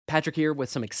Patrick here with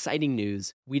some exciting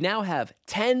news. We now have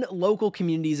 10 local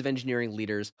communities of engineering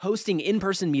leaders hosting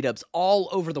in-person meetups all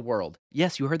over the world.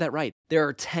 Yes, you heard that right. There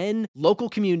are 10 local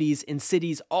communities in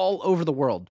cities all over the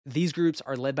world. These groups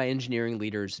are led by engineering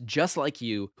leaders just like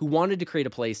you who wanted to create a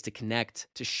place to connect,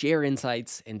 to share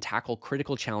insights, and tackle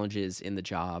critical challenges in the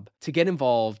job. To get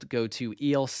involved, go to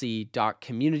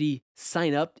elc.community.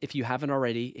 Sign up if you haven't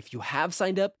already. If you have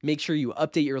signed up, make sure you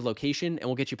update your location and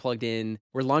we'll get you plugged in.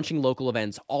 We're launching local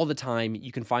events all the time.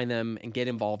 You can find them and get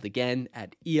involved again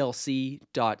at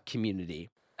elc.community.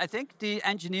 I think the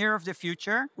engineer of the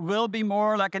future will be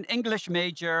more like an English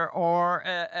major or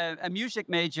a music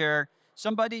major.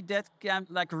 Somebody that can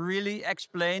really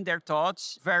explain their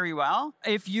thoughts very well.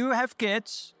 If you have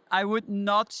kids, I would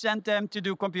not send them to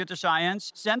do computer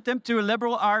science. Send them to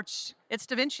liberal arts. It's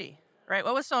Da Vinci, right?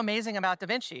 What was so amazing about Da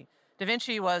Vinci? Da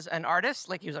Vinci was an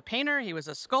artist, he was a painter, he was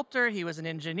a sculptor, he was an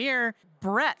engineer.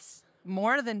 Breadth,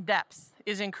 more than depth,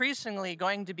 is increasingly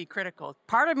going to be critical.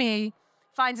 Part of me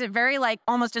finds it very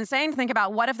almost insane to think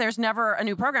about what if there's never a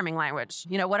new programming language?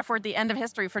 What if we're at the end of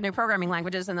history for new programming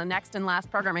languages and the next and last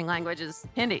programming language is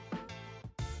Hindi?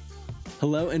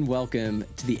 Hello and welcome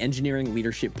to the Engineering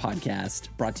Leadership Podcast,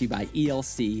 brought to you by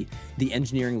ELC, the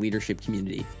engineering leadership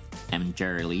community. I'm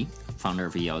Jerry Lee, founder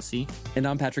of ELC. And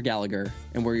I'm Patrick Gallagher,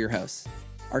 and we're your hosts.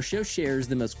 Our show shares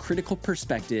the most critical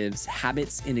perspectives,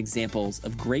 habits, and examples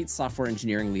of great software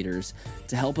engineering leaders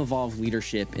to help evolve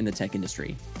leadership in the tech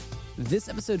industry. This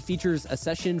episode features a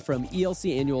session from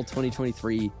ELC Annual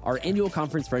 2023, our annual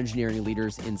conference for engineering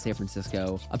leaders in San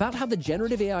Francisco, about how the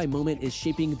generative AI moment is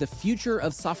shaping the future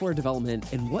of software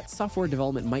development and what software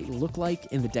development might look like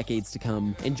in the decades to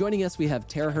come. And joining us, we have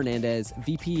Tara Hernandez,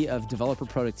 VP of Developer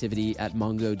Productivity at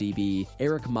MongoDB,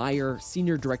 Erik Meijer,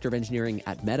 Senior Director of Engineering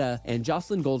at Meta, and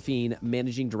Jocelyn Goldfein,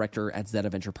 Managing Director at Zeta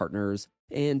Venture Partners.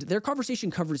 And their conversation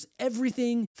covers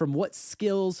everything from what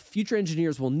skills future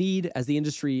engineers will need as the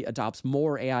industry adopts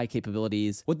more AI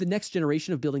capabilities, what the next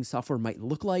generation of building software might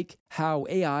look like, how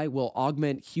AI will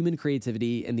augment human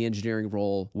creativity in the engineering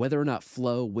role, whether or not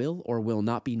flow will or will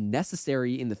not be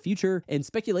necessary in the future, and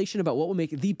speculation about what will make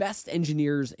the best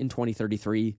engineers in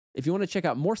 2033. If you want to check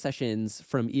out more sessions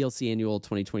from ELC Annual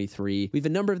 2023, we have a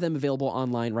number of them available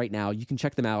online right now. You can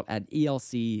check them out at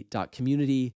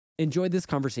elc.community. Enjoy this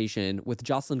conversation with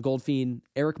Jocelyn Goldfein,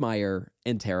 Erik Meijer,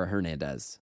 and Tara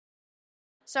Hernandez.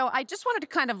 So I just wanted to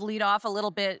kind of lead off a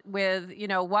little bit with,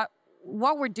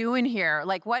 what we're doing here,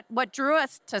 what drew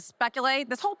us to speculate.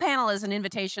 This whole panel is an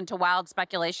invitation to wild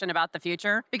speculation about the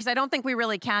future, because I don't think we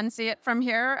really can see it from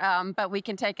here, but we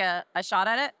can take a shot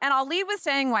at it. And I'll lead with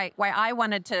saying why I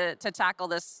wanted to tackle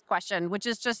this question, which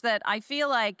is just that I feel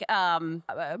like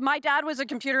my dad was a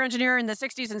computer engineer in the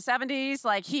 60s and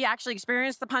 70s. He actually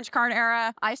experienced the punch card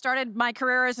era. I started my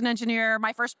career as an engineer.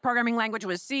 My first programming language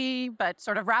was C, but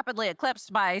sort of rapidly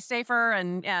eclipsed by safer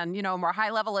and more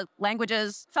high-level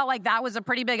languages. Felt like that was a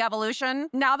pretty big evolution.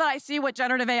 Now that I see what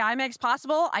generative AI makes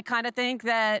possible, I kind of think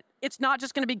that it's not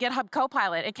just going to be GitHub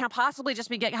Copilot. It can't possibly just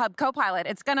be GitHub Copilot.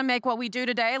 It's going to make what we do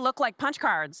today look like punch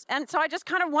cards. And so I just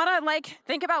kind of want to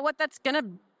think about what that's going to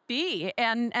be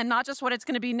and not just what it's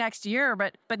going to be next year,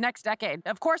 but next decade.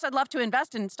 Of course, I'd love to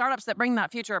invest in startups that bring that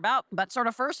future about. But sort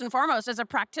of first and foremost, as a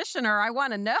practitioner, I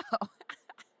want to know.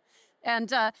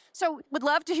 And so would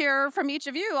love to hear from each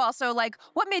of you also,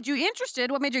 what made you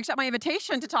interested? What made you accept my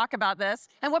invitation to talk about this?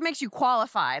 And what makes you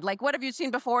qualified? What have you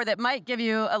seen before that might give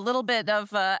you a little bit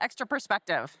of extra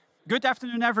perspective? Good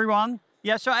afternoon, everyone.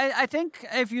 Yeah, so I think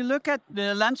if you look at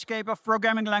the landscape of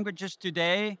programming languages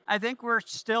today, I think we're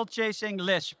still chasing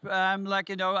Lisp.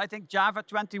 I think Java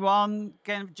 21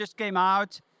 just came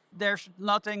out. There's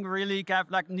nothing really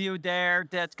new there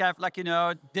that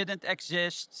didn't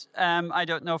exist,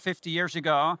 50 years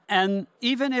ago. And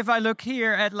even if I look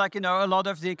here at a lot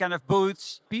of the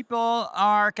booths, people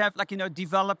are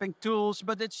developing tools,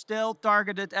 but it's still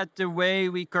targeted at the way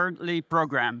we currently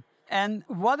program. And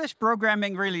what is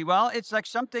programming really? Well, it's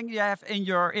something you have in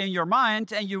your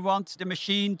mind and you want the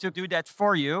machine to do that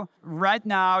for you. Right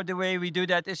now, the way we do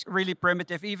that is really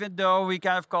primitive, even though we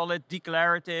call it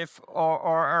declarative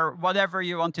or whatever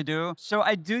you want to do. So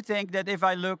I do think that if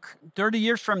I look 30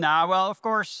 years from now, well, of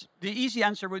course, the easy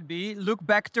answer would be look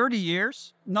back 30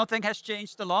 years. Nothing has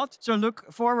changed a lot. So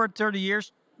look forward 30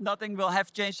 years. Nothing will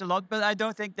have changed a lot, but I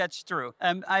don't think that's true.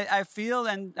 I feel,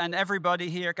 and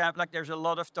everybody here there's a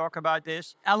lot of talk about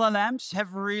this. LLMs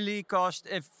have really caused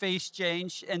a phase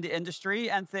change in the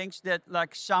industry, and things that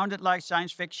sounded like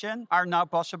science fiction are now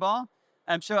possible.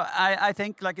 So I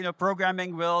think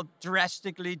programming will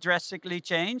drastically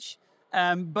change.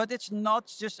 But it's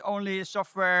not just only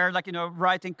software,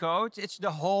 writing code. It's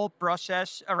the whole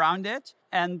process around it.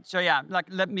 And so, yeah,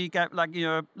 let me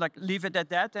leave it at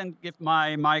that and give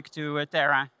my mic to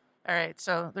Tara. All right.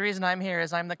 So the reason I'm here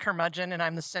is I'm the curmudgeon and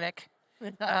I'm the cynic.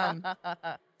 And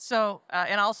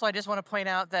also I just want to point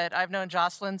out that I've known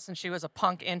Jocelyn since she was a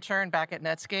punk intern back at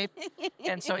Netscape.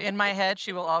 And so in my head,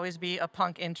 she will always be a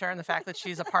punk intern. The fact that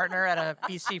she's a partner at a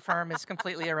VC firm is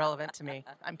completely irrelevant to me.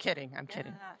 I'm kidding.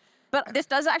 But this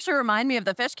does actually remind me of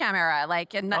the fish cam era.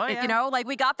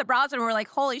 We got the browser and we're like,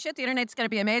 holy shit, the internet's going to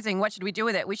be amazing. What should we do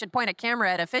with it? We should point a camera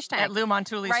at a fish tank. At Lou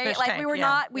Montulli's right? fish Like tank.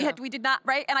 we did not,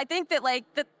 right? And I think that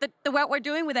what we're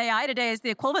doing with AI today is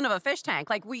the equivalent of a fish tank.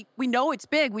 Like we know it's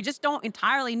big. We just don't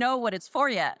entirely know what it's for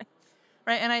yet.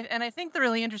 Right, and I think the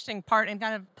really interesting part, and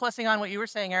kind of plussing on what you were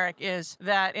saying, Erik, is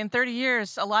that in 30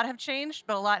 years, a lot have changed,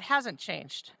 but a lot hasn't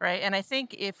changed, right? And I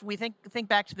think if we think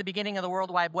back to the beginning of the World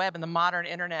Wide Web and the modern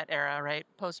internet era, right,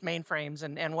 post mainframes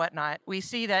and whatnot, we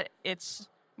see that it's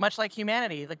much like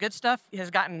humanity. The good stuff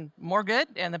has gotten more good,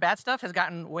 and the bad stuff has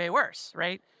gotten way worse,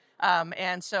 right?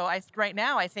 And so right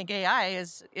now, I think AI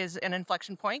is an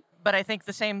inflection point, but I think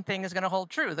the same thing is going to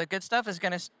hold true. The good stuff is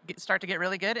going to start to get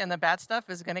really good, and the bad stuff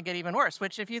is going to get even worse,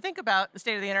 which if you think about the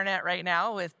state of the internet right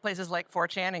now with places like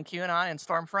 4chan and QAnon and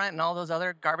Stormfront and all those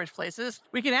other garbage places,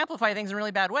 we can amplify things in really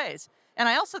bad ways. And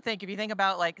I also think if you think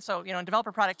about in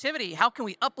developer productivity, how can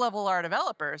we up-level our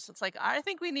developers? It's like, I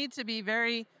think we need to be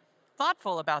very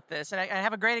thoughtful about this. And I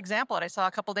have a great example that I saw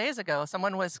a couple days ago.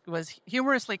 Someone was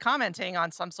humorously commenting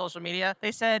on some social media.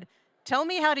 They said, tell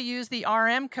me how to use the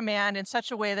RM command in such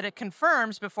a way that it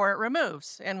confirms before it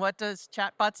removes. And what does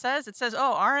chatbot says? It says,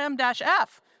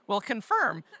 RM-F will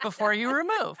confirm before you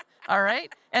remove. All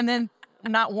right. And then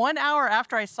not 1 hour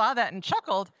after I saw that and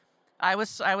chuckled, I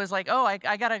was like,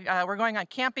 I gotta, we're going on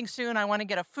camping soon. I want to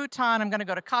get a futon. I'm going to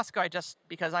go to Costco.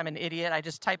 Because I'm an idiot, I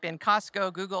just type in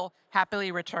Costco. Google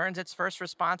happily returns its first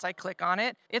response. I click on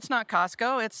it. It's not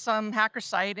Costco. It's some hacker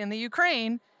site in the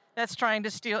Ukraine that's trying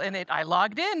to steal. And I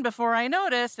logged in before I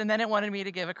noticed, and then it wanted me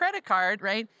to give a credit card,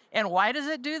 right? And why does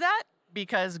it do that?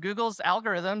 Because Google's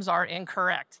algorithms are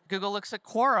incorrect. Google looks at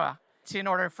Quora in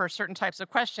order for certain types of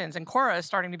questions, and Quora is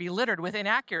starting to be littered with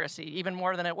inaccuracy, even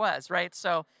more than it was, right?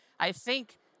 So I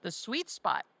think the sweet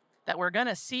spot that we're going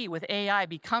to see with AI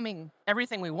becoming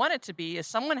everything we want it to be is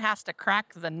someone has to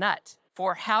crack the nut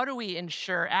for how do we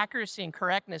ensure accuracy and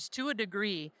correctness to a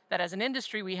degree that as an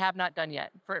industry we have not done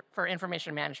yet for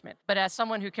information management. But as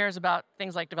someone who cares about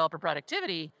things like developer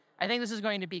productivity, I think this is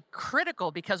going to be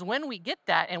critical because when we get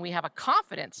that and we have a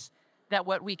confidence that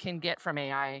what we can get from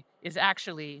AI is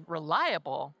actually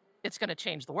reliable, it's going to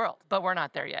change the world. But we're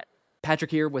not there yet.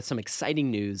 Patrick here with some exciting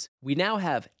news. We now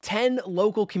have 10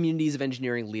 local communities of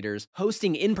engineering leaders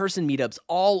hosting in-person meetups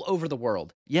all over the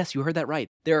world. Yes, you heard that right.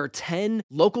 There are 10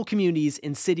 local communities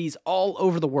in cities all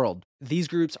over the world. These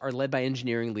groups are led by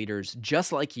engineering leaders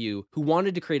just like you who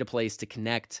wanted to create a place to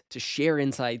connect, to share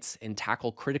insights, and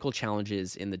tackle critical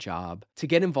challenges in the job. To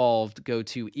get involved, go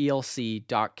to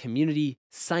elc.community.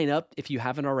 Sign up if you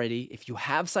haven't already. If you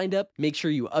have signed up, make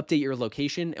sure you update your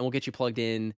location and we'll get you plugged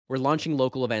in. We're launching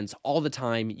local events all the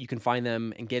time. You can find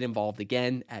them and get involved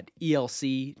again at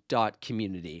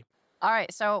elc.community. All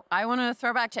right, so I want to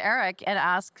throw back to Erik and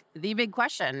ask the big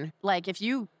question. Like, if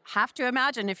you have to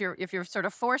imagine, if you're sort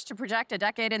of forced to project a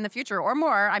decade in the future or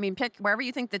more, I mean, pick wherever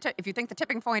you think if you think the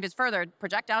tipping point is further,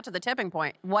 project out to the tipping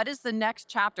point. What is the next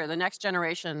chapter, the next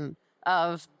generation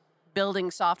of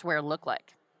building software look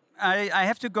like? I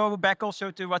have to go back also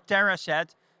to what Tara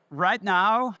said. Right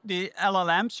now, the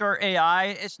LLMs or AI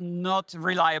is not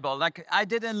reliable. Like, I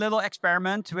did a little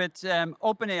experiment with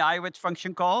OpenAI with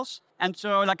function calls. And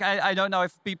so, I don't know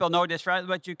if people know this, right?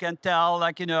 But you can tell,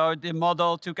 the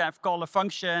model to kind of call a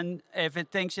function if it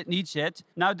thinks it needs it.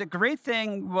 Now, the great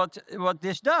thing, what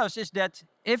this does is that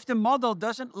if the model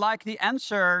doesn't like the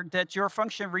answer that your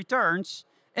function returns,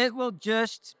 it will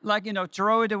just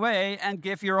throw it away and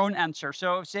give your own answer.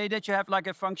 So say that you have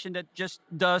a function that just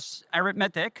does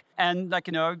arithmetic and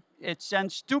it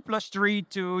sends 2 + 3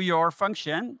 to your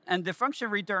function and the function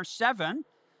returns 7.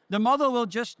 The model will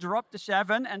just drop the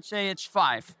 7 and say it's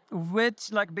 5.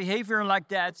 With behavior like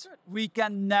that, we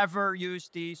can never use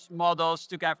these models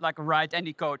to write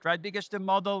any code, right? Because the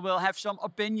model will have some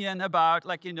opinion about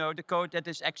the code that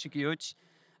is executes.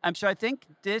 So I think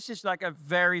this is a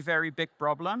very, very big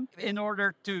problem in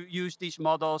order to use these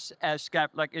models as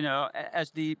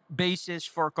as the basis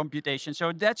for computation.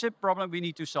 So that's a problem we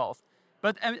need to solve.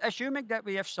 But assuming that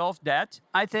we have solved that,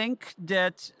 I think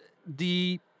that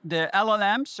the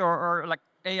LLMs or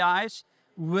AIs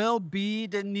will be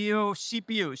the new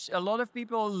CPUs. A lot of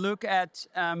people look at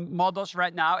models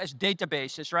right now as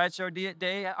databases, right? So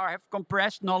they have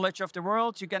compressed knowledge of the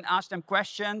world. You can ask them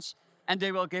questions and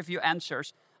they will give you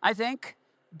answers. I think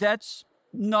that's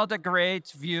not a great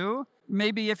view.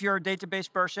 Maybe if you're a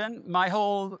database person, my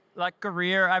whole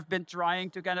career, I've been trying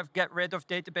to kind of get rid of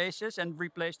databases and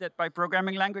replace that by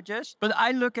programming languages. But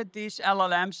I look at these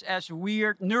LLMs as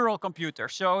weird neural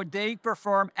computers. So they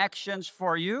perform actions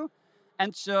for you.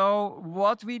 And so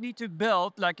what we need to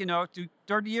build, to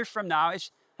 30 years from now,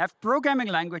 is have programming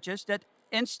languages that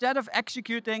instead of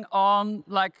executing on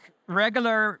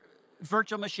regular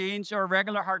virtual machines or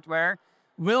regular hardware,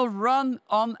 will run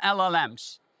on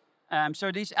LLMs.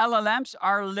 So these LLMs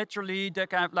are literally the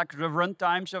kind of the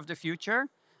runtimes of the future.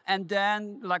 And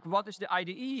then what is the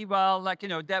IDE? Well,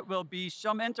 that will be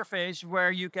some interface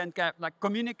where you can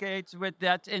communicate with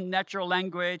that in natural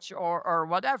language or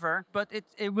whatever, but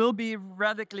it will be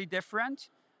radically different.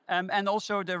 And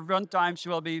also the runtimes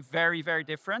will be very, very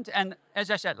different. And as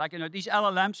I said, these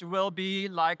LLMs will be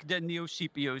like the new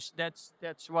CPUs.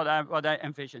 That's what I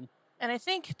envision. And I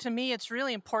think, to me, it's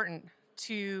really important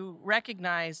to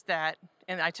recognize that,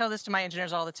 and I tell this to my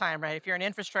engineers all the time, right? If you're in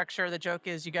infrastructure, the joke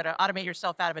is you got to automate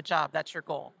yourself out of a job. That's your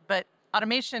goal. But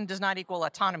automation does not equal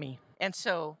autonomy. And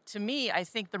so, to me, I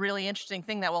think the really interesting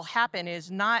thing that will happen is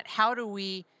not how do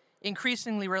we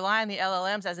increasingly rely on the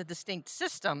LLMs as a distinct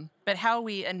system, but how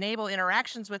we enable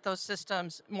interactions with those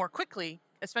systems more quickly,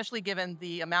 especially given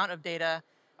the amount of data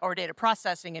or data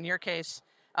processing, in your case,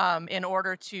 in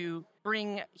order to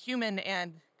bring human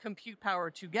and compute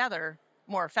power together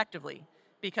more effectively.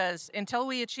 Because until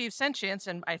we achieve sentience,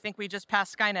 and I think we just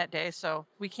passed Skynet Day, so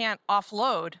we can't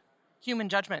offload human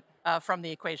judgment from the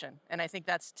equation. And I think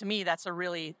to me, that's a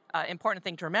really important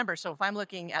thing to remember. So if I'm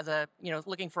looking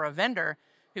looking for a vendor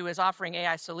who is offering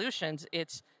AI solutions,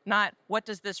 it's not what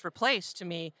does this replace to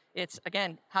me, it's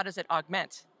again, how does it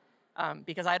augment?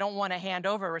 Because I don't want to hand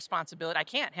over responsibility. I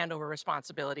can't hand over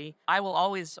responsibility. I will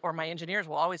always, or my engineers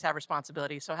will always have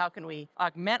responsibility. So how can we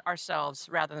augment ourselves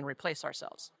rather than replace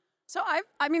ourselves? So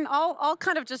I'll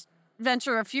kind of just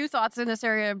venture a few thoughts in this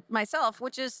area myself,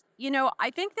 which is, I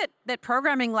think that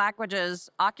programming languages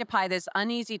occupy this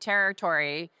uneasy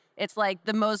territory. It's like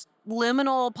the most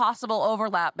liminal possible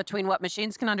overlap between what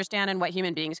machines can understand and what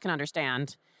human beings can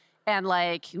understand. And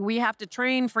we have to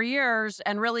train for years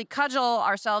and really cudgel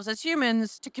ourselves as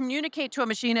humans to communicate to a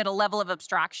machine at a level of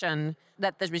abstraction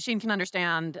that the machine can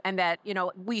understand, and that,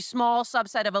 we small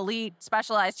subset of elite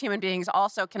specialized human beings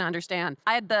also can understand.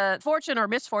 I had the fortune or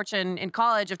misfortune in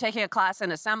college of taking a class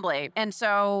in assembly. And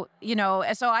so,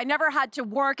 so I never had to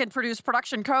work and produce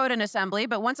production code in assembly,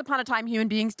 but once upon a time, human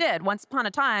beings did. Once upon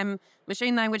a time,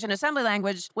 machine language and assembly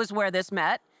language was where this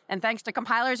met. And thanks to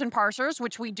compilers and parsers,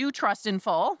 which we do trust in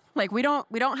full, we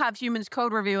don't have humans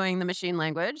code reviewing the machine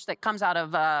language that comes out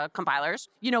of compilers.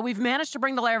 We've managed to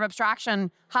bring the layer of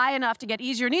abstraction high enough to get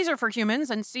easier and easier for humans,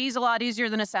 and C is a lot easier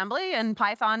than assembly, and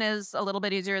Python is a little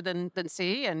bit easier than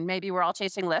C, and maybe we're all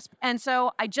chasing Lisp. And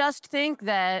so I just think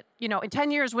that, in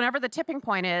 10 years, whenever the tipping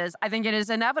point is, I think it is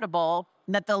inevitable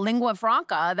that the lingua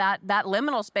franca, that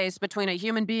liminal space between a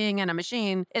human being and a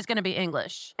machine, is going to be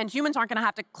English. And humans aren't going to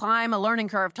have to climb a learning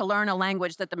curve to learn a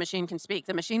language that the machine can speak.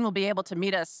 The machine will be able to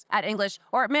meet us at English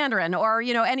or at Mandarin or,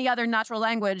 any other natural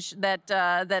language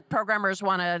that programmers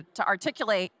want to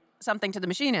articulate something to the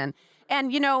machine in.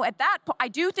 And, at that point, I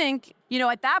do think,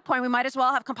 at that point, we might as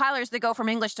well have compilers that go from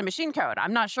English to machine code.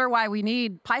 I'm not sure why we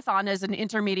need Python as an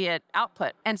intermediate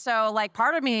output. And so,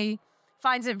 part of me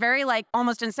finds it very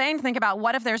almost insane to think about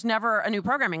what if there's never a new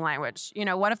programming language?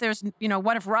 What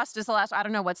if Rust is the last, I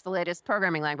don't know what's the latest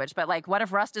programming language, but what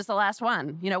if Rust is the last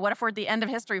one? What if we're at the end of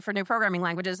history for new programming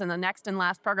languages and the next and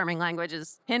last programming language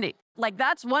is Hindi?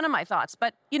 That's one of my thoughts.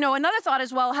 But, another thought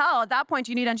is, well, hell, at that point,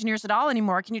 do you need engineers at all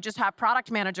anymore? Can you just have product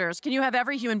managers? Can you have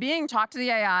every human being talk to the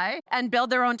AI and build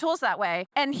their own tools that way?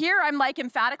 And here I'm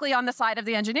emphatically on the side of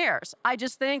the engineers. I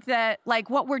just think that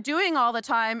what we're doing all the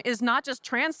time is not just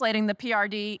translating the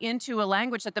PRD into a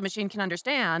language that the machine can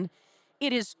understand.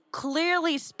 It is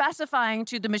clearly specifying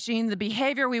to the machine the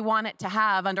behavior we want it to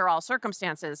have under all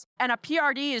circumstances. And a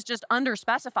PRD is just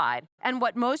underspecified. And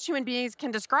what most human beings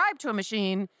can describe to a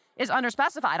machine is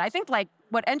underspecified. I think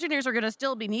what engineers are going to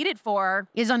still be needed for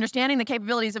is understanding the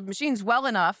capabilities of machines well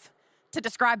enough to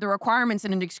describe the requirements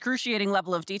in an excruciating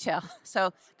level of detail.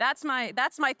 So that's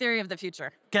my theory of the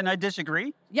future. Can I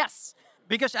disagree? Yes.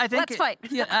 Because I think let's fight.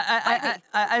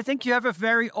 I think you have a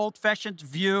very old-fashioned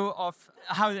view of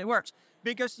how it works.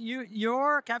 Because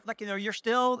you're kind of you're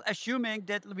still assuming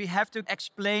that we have to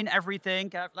explain everything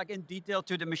kind of in detail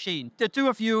to the machine. The two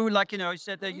of you, you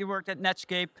said that you worked at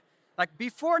Netscape. Like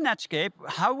before Netscape,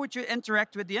 how would you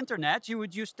interact with the internet? You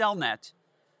would use Telnet,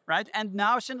 right? And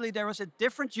now suddenly there was a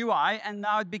different UI, and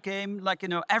now it became like,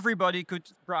 everybody could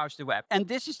browse the web. And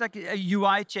this is like a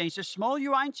UI change, a small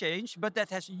UI change, but that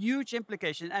has huge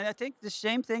implications. And I think the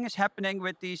same thing is happening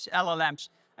with these LLMs.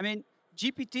 I mean,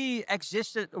 GPT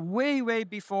existed way, way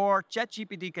before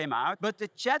ChatGPT came out, but the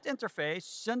chat interface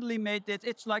suddenly made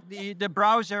it's like the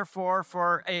browser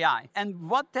for AI. And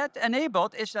what that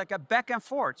enabled is like a back and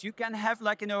forth. You can have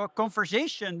like, a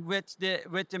conversation with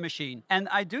the machine. And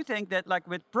I do think that like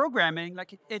with programming,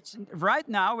 like it's right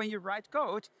now when you write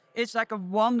code, it's like a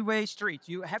one-way street.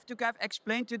 You have to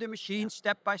explain to the machine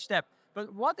step by step.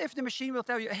 But what if the machine will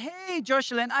tell you, hey,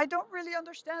 Jocelyn, I don't really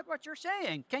understand what you're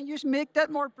saying. Can you make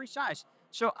that more precise?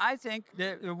 So I think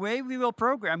the way we will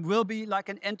program will be like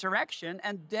an interaction,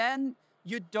 and then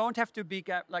you don't have to be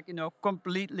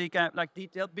completely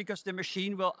detailed, because the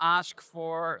machine will ask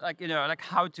for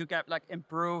how to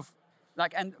improve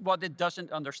and what it doesn't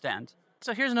understand.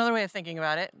 So here's another way of thinking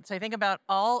about it. So I think about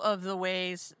all of the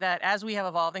ways that as we have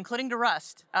evolved, including to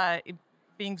Rust,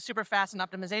 being super fast in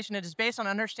optimization, it is based on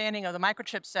understanding of the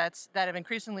microchip sets that have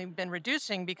increasingly been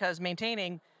reducing, because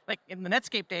maintaining, like in the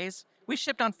Netscape days, we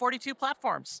shipped on 42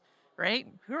 platforms, right?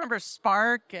 Who remembers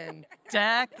Spark and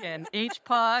DEC and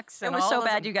HPUX? It was so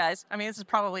bad, you guys. I mean, this is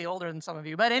probably older than some of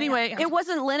you, but anyway. It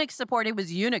wasn't Linux support, it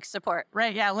was Unix support.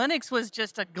 Right, yeah, Linux was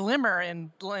just a glimmer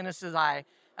in Linus's eye.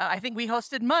 I think we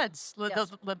hosted MUDs,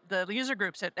 the user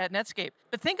groups at Netscape.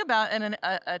 But think about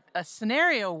a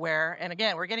scenario where, and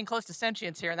again, we're getting close to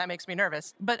sentience here, and that makes me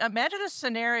nervous. But imagine a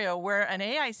scenario where an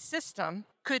AI system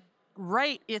could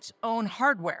write its own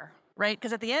hardware, right?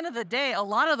 Because at the end of the day, a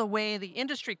lot of the way the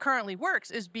industry currently works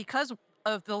is because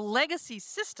of the legacy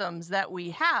systems that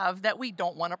we have that we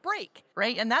don't want to break,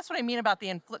 right? And that's what I mean about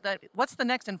what's the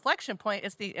next inflection point?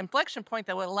 It's the inflection point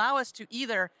that would allow us to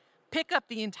either pick up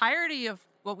the entirety of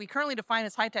what we currently define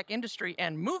as high-tech industry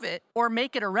and move it, or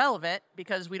make it irrelevant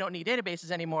because we don't need databases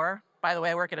anymore. By the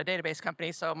way, I work at a database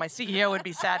company, so my CEO would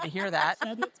be sad to hear that.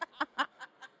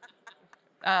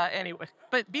 Anyway,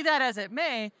 but be that as it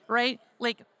may, right?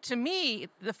 Like, to me,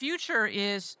 the future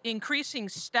is increasing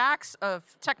stacks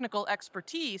of technical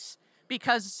expertise,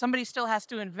 because somebody still has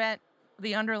to invent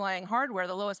the underlying hardware,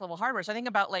 the lowest level hardware. So I think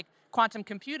about like quantum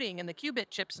computing and the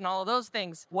qubit chips and all of those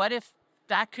things. What if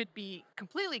that could be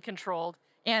completely controlled?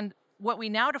 And what we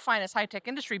now define as high-tech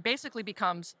industry basically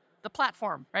becomes the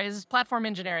platform, right? This is platform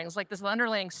engineering. It's like this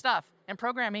underlying stuff. And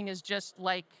programming is just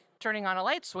like turning on a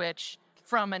light switch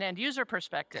from an end user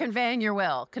perspective. Conveying your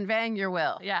will.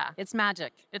 Yeah. It's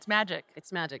magic. It's magic.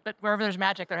 But wherever there's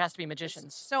magic, there has to be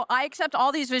magicians. So I accept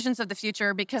all these visions of the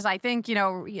future, because I think,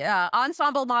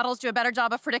 ensemble models do a better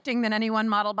job of predicting than any one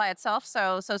model by itself.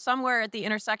 So somewhere at the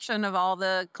intersection of all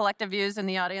the collective views in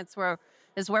the audience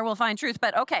is where we'll find truth.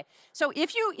 But okay, so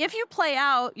if you play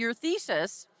out your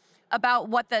thesis about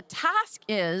what the task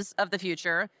is of the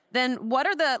future, then what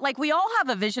are we all have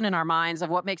a vision in our minds of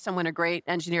what makes someone a great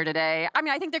engineer today. I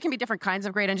mean, I think there can be different kinds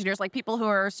of great engineers, like people who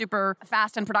are super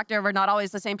fast and productive are not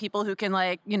always the same people who can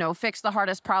fix the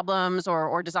hardest problems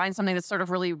or design something that's sort of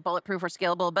really bulletproof or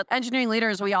scalable. But engineering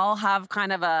leaders, we all have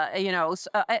kind of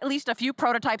at least a few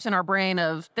prototypes in our brain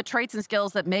of the traits and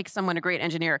skills that make someone a great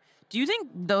engineer. Do you think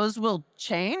those will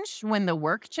change when the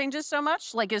work changes so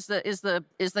much? Like, is the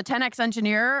 10x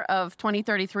engineer of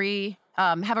 2033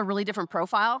 have a really different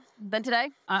profile than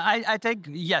today? I think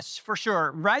yes, for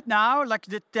sure. Right now, like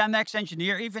the 10x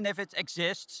engineer, even if it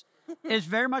exists, is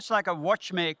very much like a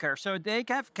watchmaker. So they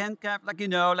can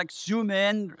zoom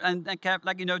in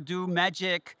and do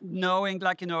magic, knowing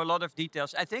a lot of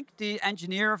details. I think the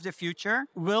engineer of the future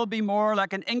will be more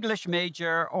like an English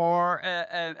major or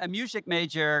a music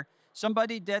major.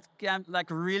 Somebody that can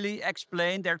really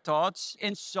explain their thoughts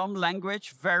in some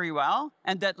language very well,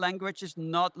 and that language is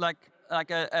not like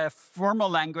a formal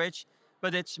language,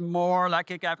 but it's more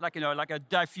like a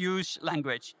diffuse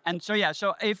language. And so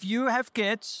if you have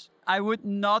kids, I would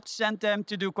not send them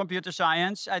to do computer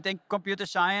science. I think computer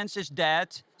science is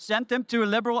dead. Send them to a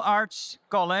liberal arts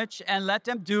college and let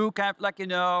them do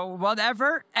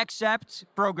whatever except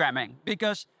programming,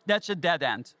 because that's a dead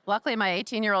end. Luckily, my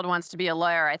 18-year-old wants to be a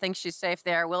lawyer. I think she's safe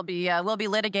there. We'll be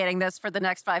litigating this for the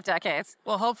next 5 decades.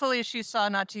 Well, hopefully she saw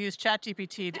not to use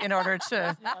ChatGPT in order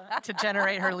to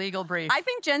generate her legal brief. I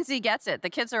think Gen Z gets it. The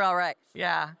kids are all right.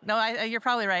 Yeah. No, you're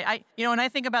probably right. When I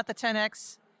think about the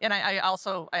 10X, and I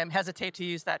also hesitate to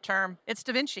use that term, it's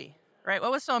Da Vinci, right?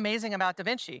 What was so amazing about Da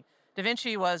Vinci? Da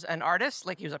Vinci was an artist,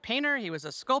 like he was a painter, he was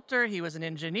a sculptor, he was an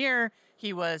engineer,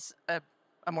 he was a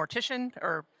mortician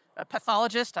or a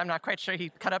pathologist. I'm not quite sure he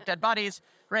cut up dead bodies,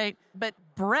 right? But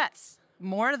breadth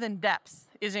more than depth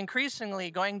is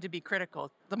increasingly going to be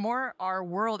critical. The more our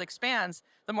world expands,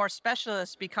 the more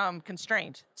specialists become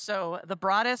constrained. So the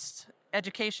broadest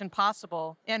education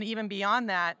possible, and even beyond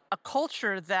that, a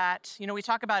culture that, we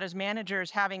talk about as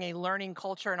managers having a learning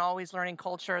culture and always learning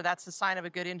culture. That's the sign of a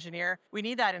good engineer. We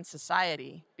need that in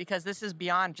society because this is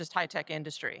beyond just high-tech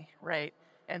industry, right?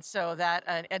 And so that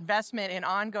an investment in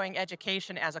ongoing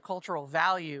education as a cultural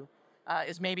value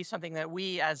is maybe something that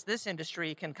we as this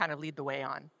industry can kind of lead the way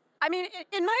on. I mean,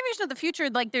 in my vision of the future,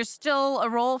 like there's still a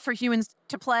role for humans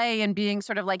to play in being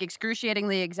sort of like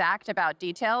excruciatingly exact about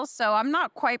details. So I'm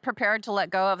not quite prepared to let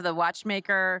go of the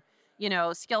watchmaker,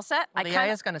 skill set. Well, the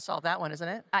AI is going to solve that one, isn't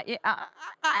it? I'm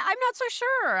not so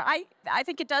sure. I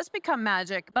think it does become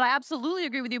magic, but I absolutely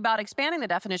agree with you about expanding the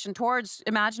definition towards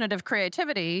imaginative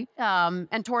creativity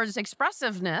and towards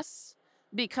expressiveness,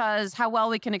 because how well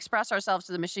we can express ourselves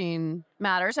to the machine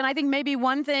matters. And I think maybe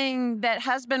one thing that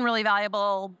has been really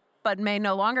valuable but may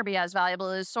no longer be as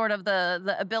valuable is sort of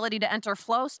the ability to enter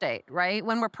flow state, right?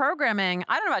 When we're programming,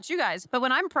 I don't know about you guys, but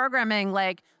when I'm programming,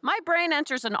 like my brain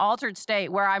enters an altered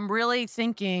state where I'm really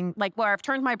thinking, like where I've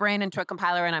turned my brain into a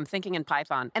compiler and I'm thinking in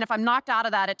Python. And if I'm knocked out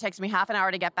of that, it takes me half an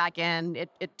hour to get back in.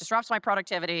 It disrupts my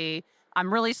productivity.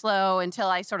 I'm really slow until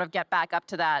I sort of get back up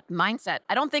to that mindset.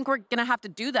 I don't think we're going to have to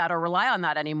do that or rely on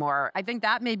that anymore. I think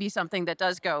that may be something that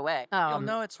does go away. You'll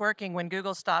know it's working when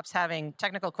Google stops having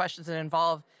technical questions that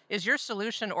involve, is your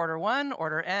solution order 1,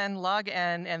 order n, log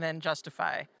n, and then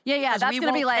justify? Yeah, that's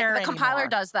going to be like, the compiler anymore.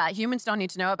 does that. Humans don't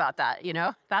need to know about that,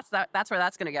 That's where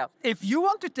that's going to go. If you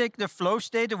want to take the flow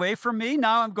state away from me,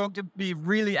 now I'm going to be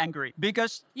really angry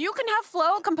because You can have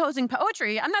flow composing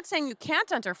poetry. I'm not saying you can't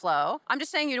enter flow. I'm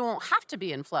just saying you don't have to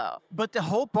be in flow. But the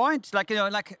whole point, like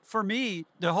for me,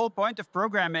 the whole point of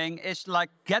programming is like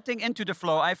getting into the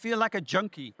flow. I feel like a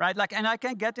junkie, right? And I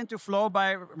can get into flow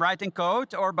by writing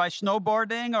code or by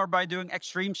snowboarding or by doing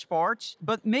extreme sports.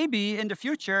 But maybe in the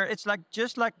future, it's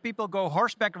just like people go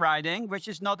horseback riding, which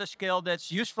is not a skill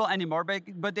that's useful anymore,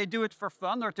 but they do it for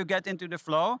fun or to get into the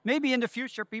flow. Maybe in the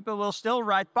future, people will still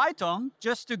write Python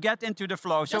just to get into the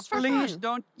flow. Just so for please fun.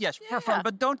 don't, for fun,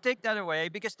 but don't take that away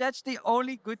because that's the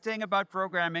only good thing about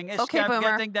programming is Okay, Boomer.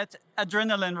 getting that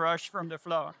adrenaline rush from the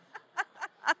flow.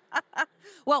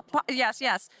 Well, yes.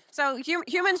 So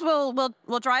humans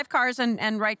will drive cars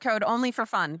and write code only for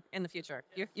fun in the future.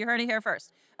 You heard it here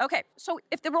first. Okay, so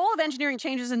if the role of engineering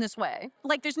changes in this way,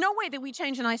 like there's no way that we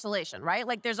change in isolation, right?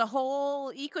 Like there's a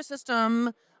whole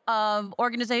ecosystem of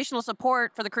organizational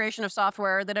support for the creation of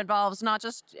software that involves not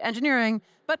just engineering,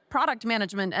 but product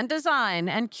management and design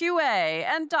and QA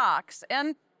and docs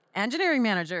and engineering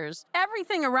managers.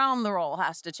 Everything around the role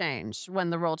has to change when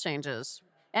the role changes.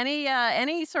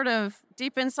 Any sort of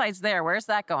deep insights there? Where's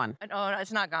that going? Oh, no,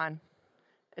 it's not gone.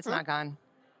 It's not gone.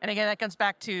 And again, that comes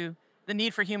back to the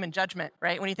need for human judgment,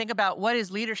 right? When you think about what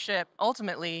is leadership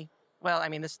ultimately, well, I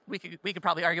mean, we could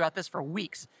probably argue about this for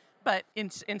weeks. But in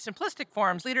simplistic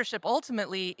forms, leadership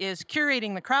ultimately is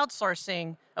curating the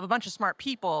crowdsourcing of a bunch of smart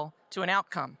people to an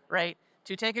outcome, right?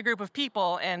 To take a group of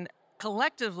people and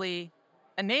collectively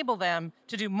enable them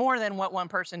to do more than what one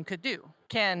person could do.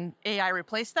 Can AI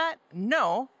replace that?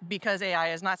 No, because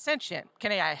AI is not sentient.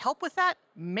 Can AI help with that?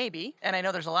 Maybe. And I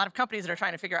know there's a lot of companies that are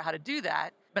trying to figure out how to do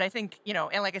that. But I think,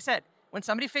 and like I said, when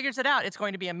somebody figures it out, it's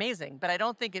going to be amazing. But I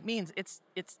don't think it means it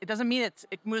doesn't mean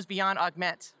it moves beyond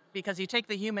augment. Because you take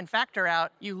the human factor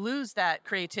out, you lose that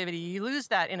creativity, you lose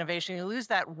that innovation, you lose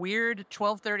that weird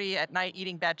 12:30 at night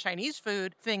eating bad Chinese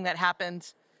food thing that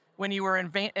happened when you were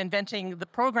inventing the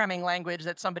programming language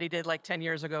that somebody did like 10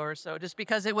 years ago or so, just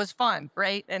because it was fun,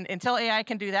 right? And until AI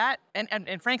can do that,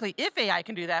 and frankly, if AI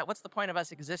can do that, what's the point of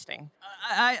us existing?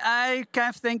 I kind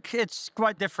of think it's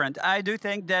quite different. I do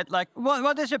think that,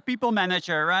 what is a people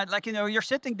manager, right? You're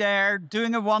sitting there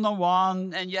doing a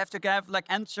one-on-one and you have to kind of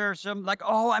answer some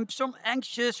I'm so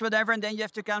anxious, whatever, and then you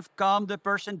have to kind of calm the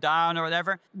person down or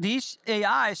whatever. These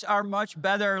AIs are much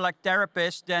better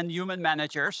therapists than human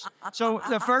managers. So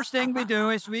the first thing we do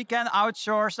is we can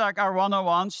outsource our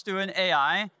one-on-ones to an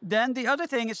AI. Then the other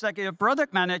thing is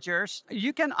product managers,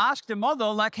 you can ask the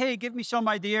model hey, give me some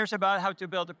ideas about how to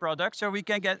build a product so we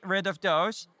can get rid of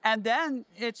those. And then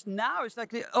it's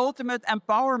the ultimate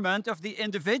empowerment of the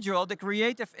individual, the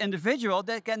creative individual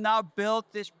that can now build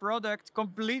this product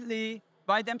completely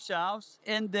by themselves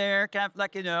in their kind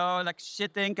of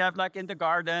sitting kind of in the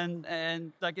garden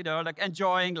and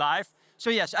enjoying life. So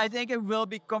yes, I think it will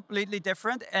be completely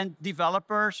different and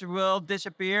developers will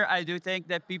disappear. I do think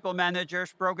that people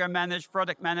managers, program managers,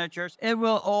 product managers, it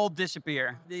will all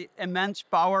disappear. The immense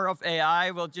power of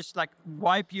AI will just like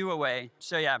wipe you away.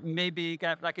 So yeah, maybe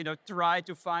kind of like, try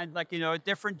to find like, a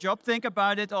different job. Think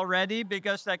about it already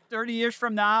because like 30 years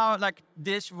from now, like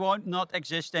this won't not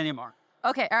exist anymore.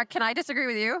 Okay, Erik, can I disagree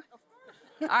with you?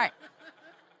 All right.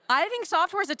 I think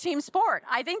software is a team sport.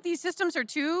 I think these systems are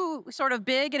too sort of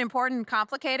big and important and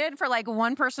complicated for like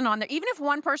one person on there. Even if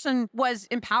one person was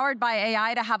empowered by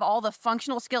AI to have all the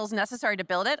functional skills necessary to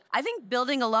build it, I think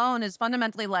building alone is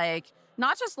fundamentally like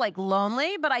not just like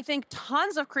lonely, but I think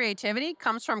tons of creativity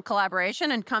comes from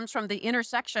collaboration and comes from the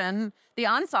intersection, the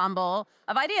ensemble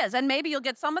of ideas. And maybe you'll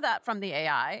get some of that from the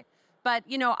AI. But,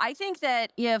 I think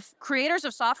that if creators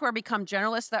of software become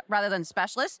generalists rather than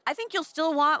specialists, I think you'll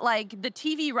still want like the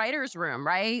TV writer's room,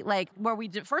 right? Like where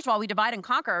first of all, we divide and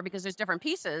conquer because there's different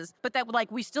pieces, but that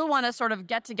like we still want to sort of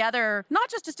get together, not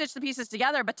just to stitch the pieces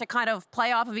together, but to kind of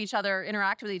play off of each other,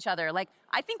 interact with each other. Like,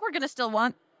 I think we're going to still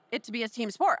want it to be a team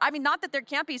sport. I mean, not that there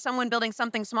can't be someone building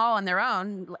something small on their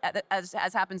own, as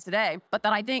happens today, but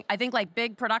that I think like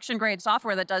big production grade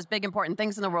software that does big important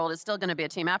things in the world is still going to be a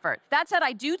team effort. That said,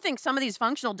 I do think some of these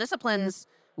functional disciplines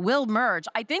will merge.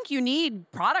 I think you need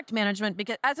product management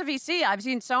because as a VC, I've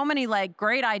seen so many like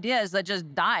great ideas that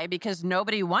just die because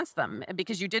nobody wants them,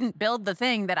 because you didn't build the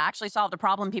thing that actually solved a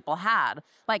problem people had.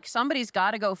 Like somebody's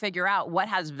got to go figure out what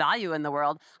has value in the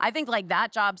world. I think like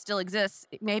that job still exists,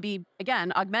 maybe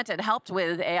again, augmented, helped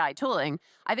with AI tooling.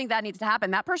 I think that needs to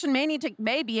happen. That person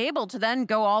may be able to then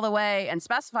go all the way and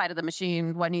specify to the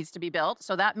machine what needs to be built.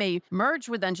 So that may merge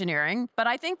with engineering. But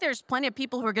I think there's plenty of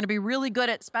people who are going to be really good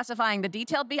at specifying the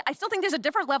detailed. I still think there's a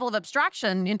different level of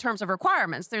abstraction in terms of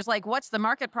requirements. There's like, what's the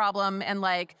market problem? And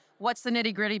like, what's the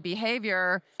nitty gritty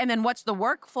behavior? And then what's the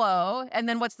workflow? And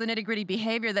then what's the nitty gritty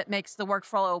behavior that makes the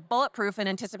workflow bulletproof and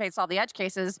anticipates all the edge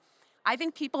cases? I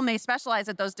think people may specialize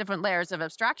at those different layers of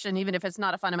abstraction, even if it's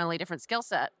not a fundamentally different skill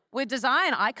set. With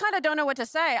design, I kind of don't know what to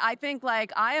say. I think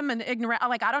like I am an ignorant,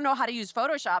 like I don't know how to use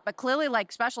Photoshop, but clearly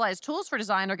like specialized tools for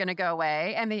design are going to go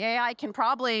away. And the AI can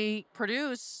probably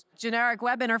produce generic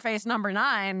web interface number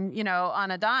 9, on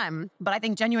a dime. But I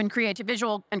think genuine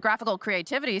visual and graphical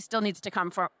creativity still needs to come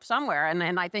from somewhere.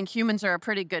 And I think humans are a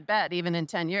pretty good bet, even in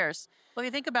 10 years. Well,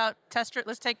 you think about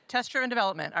let's take test-driven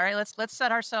development. All right, let's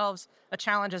set ourselves a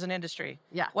challenge as an industry.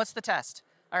 Yeah. What's the test?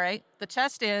 All right, the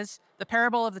test is the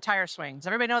parable of the tire swing. Does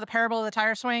everybody know the parable of the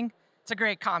tire swing? It's a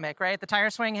great comic, right? The tire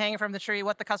swing hanging from the tree,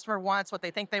 what the customer wants, what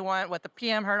they think they want, what the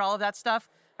PM heard, all of that stuff.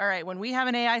 All right, when we have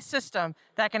an AI system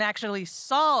that can actually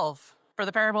solve for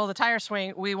the parable of the tire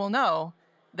swing, we will know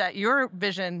that your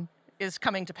vision is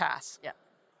coming to pass. Yeah.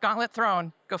 Gauntlet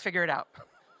thrown, go figure it out.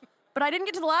 But I didn't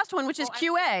get to the last one, which is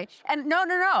QA. And no.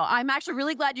 I'm actually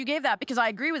really glad you gave that because I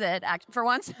agree with it for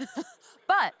once.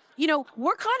 But,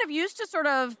 we're kind of used to sort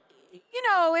of,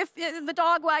 if the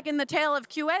dog wagging the tail of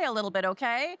QA a little bit,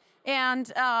 okay?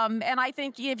 And I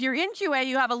think if you're in QA,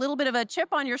 you have a little bit of a chip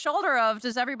on your shoulder of,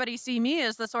 does everybody see me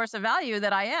as the source of value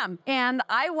that I am? And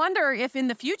I wonder if in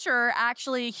the future,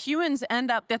 actually humans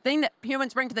the thing that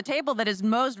humans bring to the table that is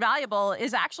most valuable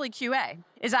is actually QA.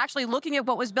 Is actually looking at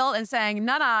what was built and saying,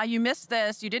 nah, you missed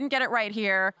this. You didn't get it right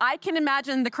here. I can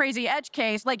imagine the crazy edge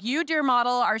case. Like you, dear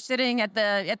model, are sitting at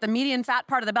the median fat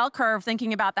part of the bell curve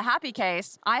thinking about the happy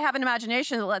case. I have an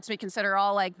imagination that lets me consider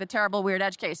all like the terrible weird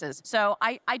edge cases. So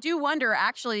I do wonder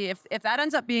actually if that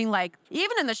ends up being like,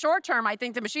 even in the short term, I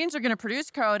think the machines are going to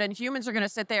produce code and humans are going to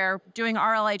sit there doing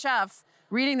RLHF,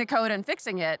 reading the code and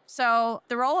fixing it. So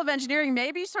the role of engineering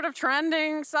may be sort of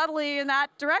trending subtly in that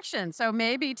direction. So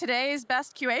maybe today's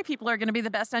best QA people are going to be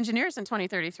the best engineers in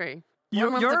 2033.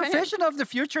 Your vision of the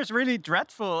future is really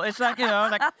dreadful. It's like, we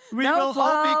No will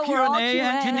all be we're all Q&A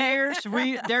engineers.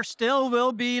 There still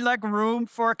will be like room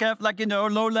for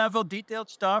low-level detailed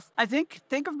stuff. I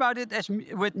think about it as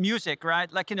with music,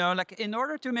 right? Like, in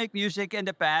order to make music in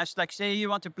the past, like say you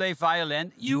want to play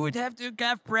violin, you would have to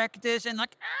have practice and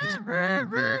like...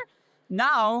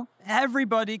 Now,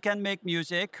 everybody can make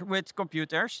music with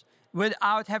computers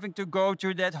without having to go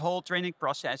through that whole training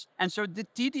process. And so the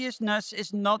tediousness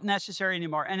is not necessary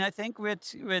anymore. And I think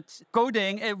with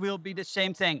coding, it will be the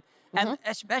same thing. Mm-hmm. And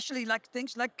especially like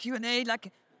things like Q&A,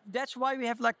 like that's why we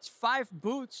have like 5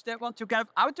 booths that want to kind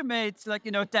of automate like,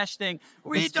 testing.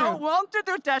 We It's don't true. want to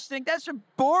do testing. That's a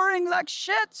boring like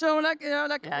shit. So like, Yeah,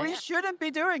 we yeah. shouldn't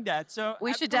be doing that. So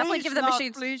We should definitely please give the not,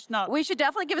 machines. Please not. We should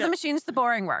definitely give the machines the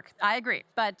boring work. I agree.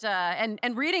 But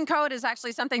and reading code is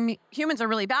actually something humans are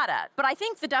really bad at. But I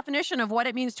think the definition of what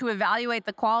it means to evaluate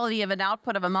the quality of an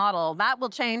output of a model, that will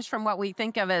change from what we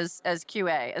think of as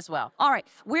QA as well. All right,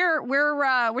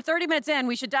 we're 30 minutes in.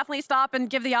 We should definitely stop and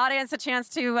give the audience a chance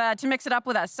to mix it up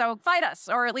with us. So fight us,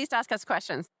 or at least ask us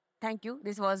questions. Thank you.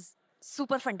 This was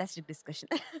super fantastic discussion.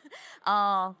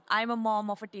 I'm a mom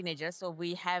of a teenager, so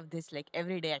we have this like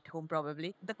every day at home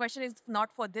probably. The question is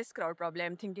not for this crowd probably.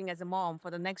 I'm thinking as a mom for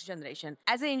the next generation.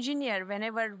 As an engineer,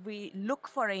 whenever we look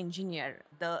for an engineer,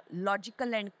 the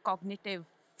logical and cognitive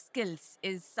skills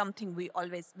is something we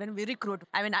always, when we recruit,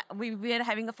 we were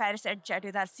having a fireside chat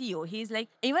with our CEO. He's like,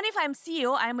 even if I'm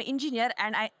CEO, I'm an engineer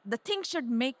and the thing should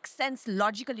make sense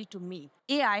logically to me.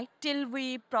 AI, till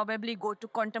we probably go to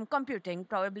quantum computing,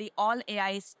 probably all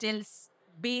AI is still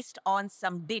based on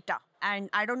some data. And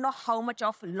I don't know how much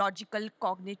of logical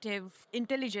cognitive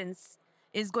intelligence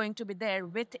is going to be there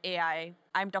with AI.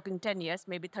 I'm talking 10 years,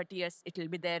 maybe 30 years, it will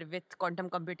be there with quantum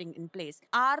computing in place.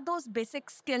 Are those basic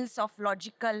skills of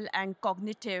logical and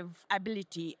cognitive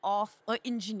ability of an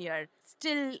engineer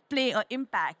still play an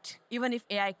impact, even if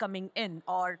AI coming in,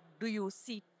 or do you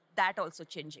see that also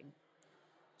changing?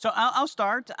 So I'll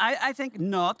start. I think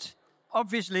not,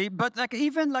 obviously, but like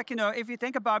even like, if you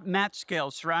think about math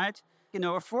skills, right? A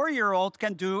 4-year-old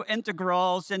can do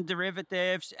integrals and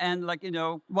derivatives and like,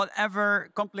 whatever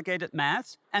complicated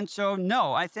math. And so,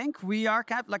 no, I think we are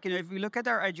kind of like, if we look at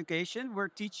our education, we're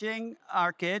teaching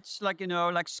our kids like,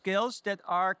 like skills that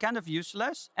are kind of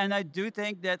useless. And I do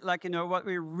think that like, what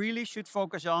we really should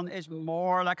focus on is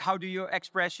more like, how do you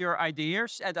express your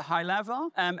ideas at a high level?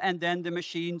 And then the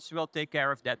machines will take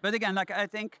care of that. But again, like, I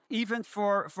think even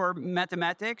for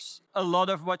mathematics, a lot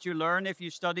of what you learn if you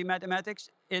study mathematics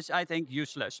is, I think,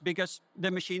 useless because the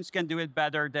machines can do it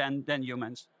better than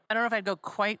humans. I don't know if I'd go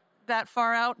quite that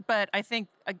far out, but I think,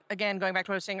 again, going back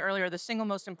to what I was saying earlier, the single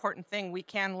most important thing we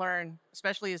can learn,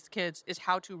 especially as kids, is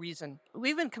how to reason.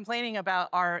 We've been complaining about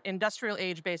our industrial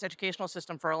age-based educational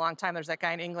system for a long time. There's that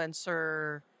guy in England,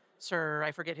 Sir,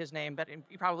 I forget his name, but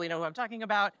you probably know who I'm talking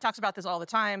about. Talks about this all the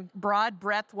time. Broad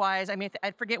breadth-wise, I mean,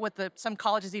 I forget what some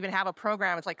colleges even have a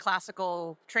program. It's like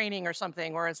classical training or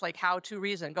something, where it's like how to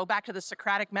reason. Go back to the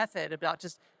Socratic method about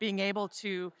just being able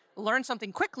to learn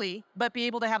something quickly, but be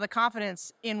able to have the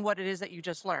confidence in what it is that you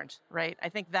just learned, right? I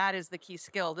think that is the key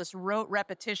skill. This rote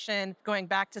repetition, going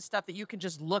back to stuff that you can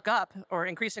just look up or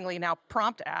increasingly now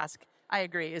prompt ask, I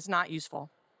agree, is not useful.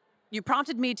 You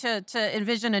prompted me to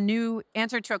envision a new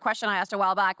answer to a question I asked a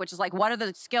while back, which is like, what are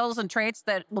the skills and traits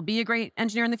that will be a great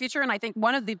engineer in the future? And I think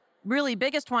one of the really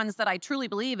biggest ones that I truly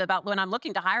believe about when I'm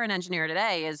looking to hire an engineer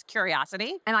today is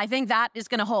curiosity. And I think that is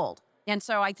going to hold. And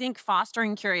so I think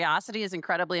fostering curiosity is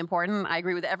incredibly important. I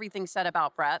agree with everything said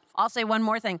about Brett. I'll say one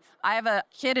more thing. I have a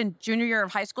kid in junior year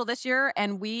of high school this year,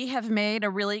 and we have made a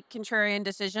really contrarian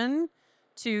decision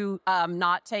to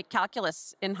not take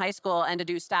calculus in high school and to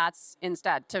do stats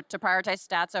instead, to prioritize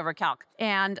stats over calc.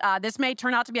 And this may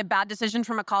turn out to be a bad decision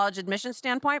from a college admission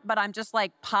standpoint, but I'm just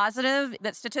like positive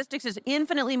that statistics is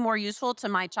infinitely more useful to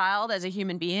my child as a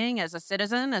human being, as a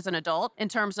citizen, as an adult, in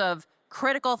terms of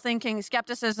critical thinking,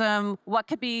 skepticism, what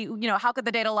could be, how could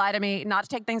the data lie to me, not to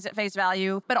take things at face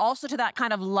value, but also to that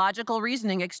kind of logical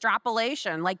reasoning,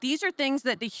 extrapolation. Like these are things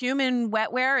that the human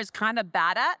wetware is kind of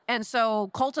bad at. And so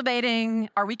cultivating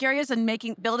our weak areas and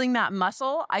building that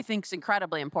muscle, I think is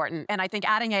incredibly important. And I think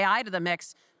adding AI to the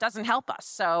mix doesn't help us.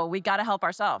 So we got to help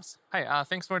ourselves. Hi,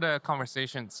 thanks for the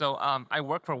conversation. So I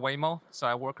work for Waymo. So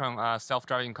I work on a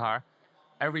self-driving car.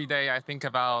 Every day I think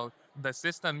about the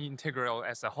system integral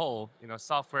as a whole,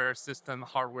 software system,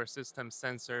 hardware system,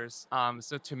 sensors.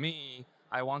 So to me,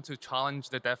 I want to challenge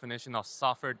the definition of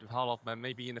software development.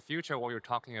 Maybe in the future, what you're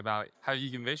talking about, how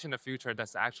you envision a future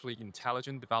that's actually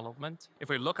intelligent development. If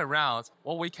we look around,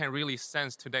 what we can really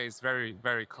sense today is very,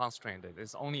 very constrained.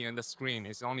 It's only in the screen.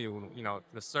 It's only,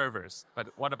 the servers.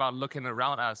 But what about looking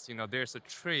around us? There's a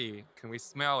tree. Can we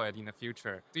smell it in the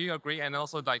future? Do you agree? And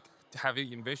also, have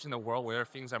you envisioned a world where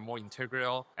things are more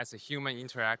integral as a human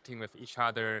interacting with each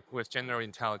other with general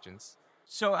intelligence?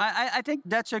 So I think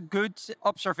that's a good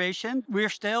observation. We're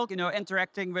still,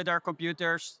 interacting with our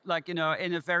computers, in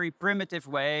a very primitive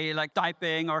way, like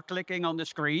typing or clicking on the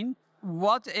screen.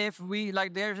 what if we,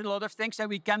 like, there's a lot of things that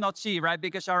we cannot see, right?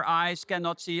 Because our eyes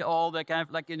cannot see all the kind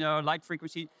of, like, light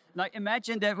frequency. Like,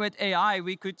 imagine that with AI,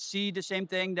 we could see the same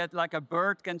thing that, like, a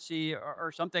bird can see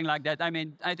or something like that. I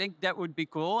mean, I think that would be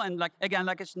cool. And, like, again,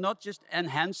 like, it's not just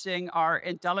enhancing our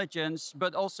intelligence,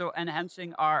 but also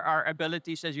enhancing our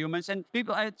abilities as humans. And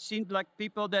people, it seems like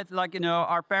people that, like,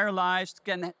 are paralyzed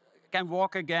can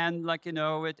walk again, like,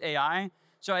 with AI.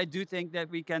 So I do think that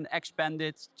we can expand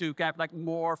it to kind of like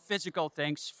more physical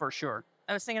things for sure.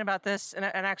 I was thinking about this, and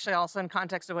actually also in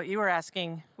context of what you were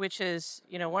asking, which is,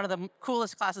 one of the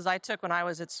coolest classes I took when I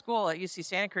was at school at UC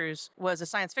Santa Cruz was a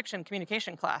science fiction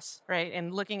communication class, right?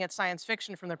 And looking at science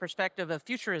fiction from the perspective of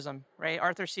futurism, right?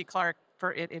 Arthur C. Clarke,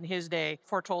 in his day,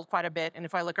 foretold quite a bit. And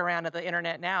if I look around at the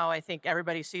internet now, I think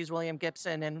everybody sees William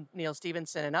Gibson and Neil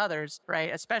Stephenson and others,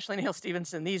 right? Especially Neil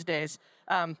Stephenson these days,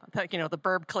 the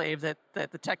burb clave that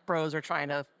the tech bros are trying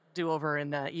to do over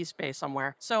in the East Bay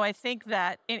somewhere. So I think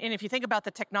that, and if you think about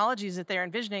the technologies that they're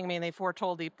envisioning, I mean, they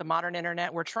foretold the modern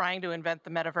internet. We're trying to invent the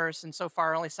metaverse, and so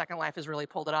far only Second Life has really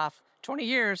pulled it off. 20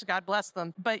 years, God bless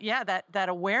them. But yeah, that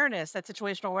awareness, that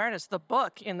situational awareness, the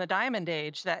book in the Diamond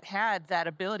Age that had that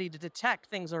ability to detect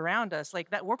things around us, like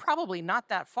that, we're probably not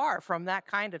that far from that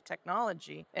kind of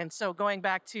technology. And so going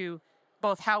back to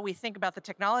both how we think about the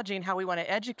technology and how we want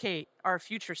to educate our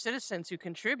future citizens who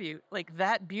contribute, like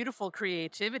that beautiful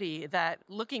creativity, that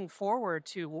looking forward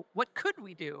to what could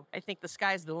we do? I think the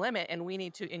sky's the limit, and we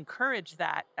need to encourage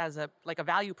that as a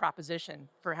value proposition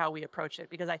for how we approach it,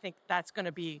 because I think that's going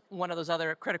to be one of those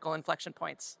other critical inflection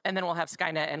points. And then we'll have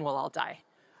Skynet and we'll all die.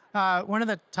 One of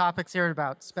the topics here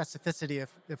about specificity,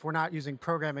 if we're not using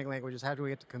programming languages, how do we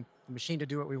get the machine to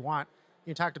do what we want?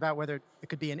 You talked about whether it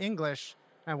could be in English.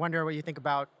 I wonder what you think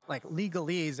about like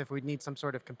legalese, if we'd need some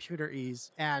sort of computer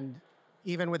ease. And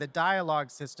even with a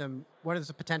dialogue system, what is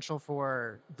the potential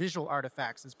for visual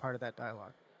artifacts as part of that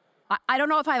dialogue? I don't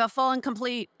know if I have a full and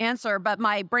complete answer, but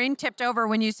my brain tipped over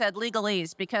when you said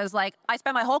legalese, because like I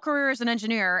spent my whole career as an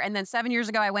engineer, and then 7 years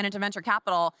ago I went into venture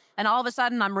capital, and all of a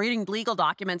sudden I'm reading legal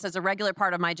documents as a regular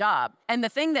part of my job. And the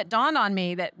thing that dawned on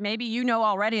me that maybe you know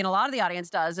already and a lot of the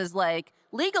audience does is like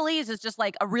legalese is just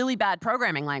like a really bad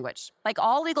programming language. Like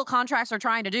all legal contracts are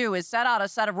trying to do is set out a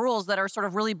set of rules that are sort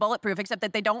of really bulletproof, except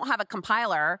that they don't have a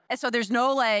compiler. And so there's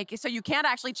no so you can't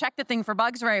actually check the thing for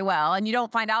bugs very well. And you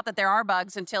don't find out that there are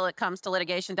bugs until it comes to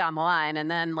litigation down the line. And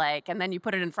then you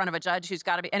put it in front of a judge who's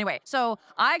got to be, anyway. So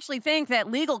I actually think that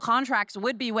legal contracts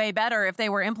would be way better if they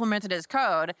were implemented as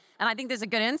code. And I think there's a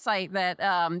good insight that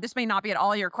this may not be at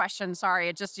all your question. Sorry,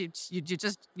 it just, you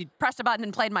pressed a button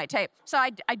and played my tape. So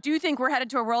I do think we're headed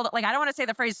to a world, like I don't want to say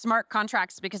the phrase smart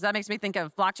contracts because that makes me think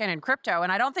of blockchain and crypto.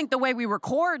 And I don't think the way we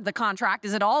record the contract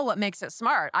is at all what makes it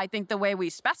smart. I think the way we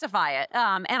specify it.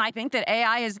 And I think that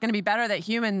AI is going to be better that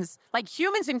humans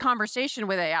in conversation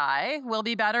with AI will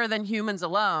be better than humans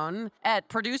alone at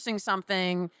producing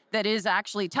something that is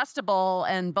actually testable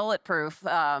and bulletproof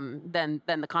than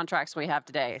the contracts we have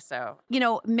today. So,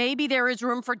 maybe there is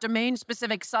room for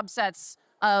domain-specific subsets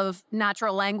of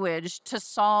natural language to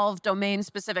solve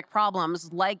domain-specific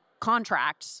problems like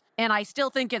contracts. And I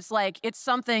still think it's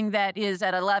something that is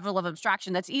at a level of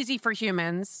abstraction that's easy for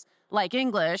humans, like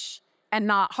English, and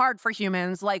not hard for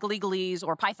humans, like legalese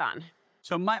or Python.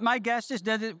 So my guess is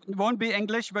that it won't be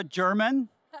English, but German.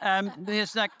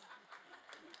 It's like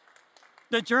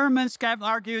the Germans can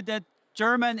argue that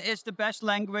German is the best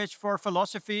language for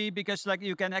philosophy because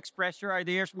you can express your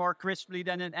ideas more crisply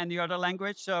than in any other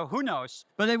language. So who knows?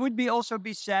 But it would also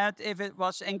be sad if it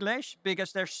was English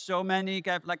because there's so many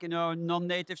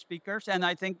non-native speakers. And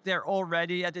I think they're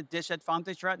already at a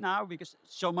disadvantage right now because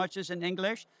so much is in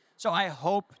English. So I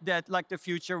hope that the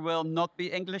future will not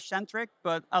be English-centric,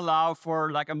 but allow for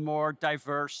a more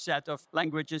diverse set of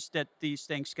languages that these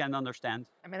things can understand.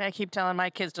 I mean, I keep telling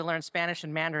my kids to learn Spanish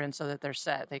and Mandarin so that they're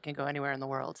set. They can go anywhere in the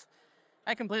world.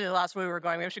 I completely lost where we were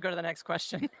going. Maybe we should go to the next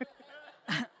question.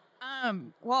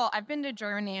 Well, I've been to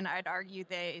Germany, and I'd argue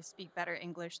they speak better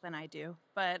English than I do.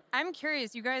 But I'm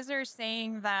curious, you guys are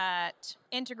saying that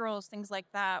integrals, things like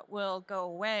that, will go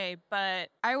away. But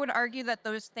I would argue that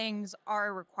those things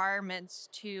are requirements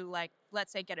to,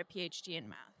 let's say, get a PhD in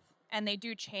math. And they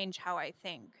do change how I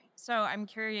think. So I'm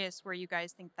curious where you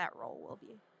guys think that role will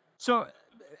be. So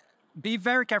be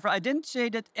very careful. I didn't say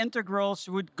that integrals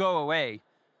would go away.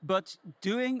 But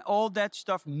doing all that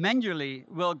stuff manually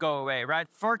will go away, right?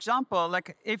 For example,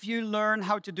 if you learn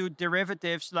how to do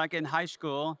derivatives in high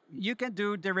school, you can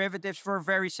do derivatives for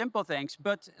very simple things.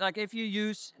 But if you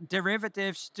use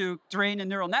derivatives to train a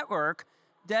neural network,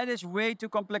 that is way too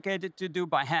complicated to do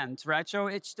by hand, right? So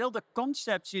it's still the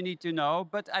concepts you need to know,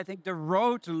 but I think the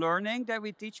rote learning that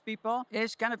we teach people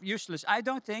is kind of useless. I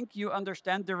don't think you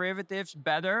understand derivatives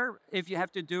better if you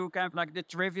have to do kind of like the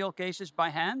trivial cases by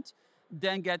hand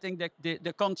than getting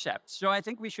the concepts. So I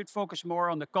think we should focus more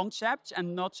on the concepts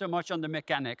and not so much on the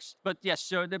mechanics. But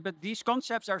yes, but these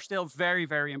concepts are still very,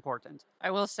 very important.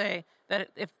 I will say that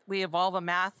if we evolve a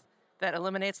math that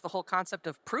eliminates the whole concept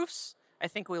of proofs, I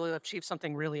think we will achieve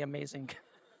something really amazing.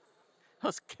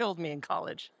 Those killed me in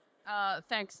college.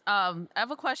 Thanks. I have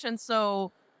a question.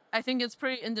 So I think it's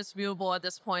pretty indisputable at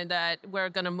this point that we're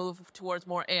going to move towards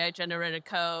more AI-generated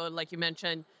code. Like you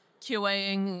mentioned,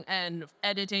 QAing and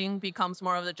editing becomes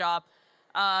more of the job.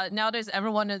 Nowadays,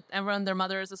 everyone, their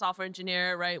mother is a software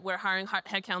engineer, right? We're hiring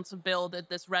headcounts to build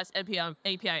this REST API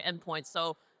endpoint.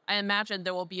 So I imagine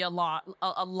there will be a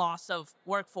loss of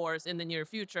workforce in the near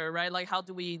future, right? Like, how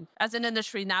do we, as an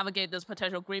industry, navigate this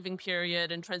potential grieving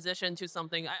period and transition to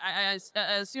something I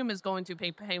assume is going to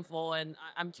be painful, and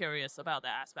I'm curious about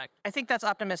that aspect. I think that's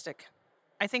optimistic.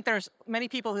 I think there's many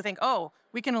people who think, oh,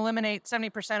 we can eliminate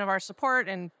 70% of our support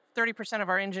and 30% of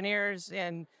our engineers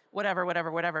and whatever.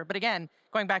 But again,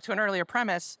 going back to an earlier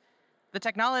premise, the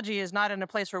technology is not in a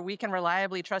place where we can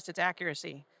reliably trust its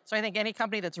accuracy. So I think any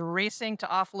company that's racing to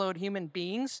offload human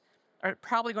beings are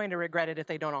probably going to regret it if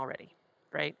they don't already,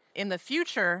 right? In the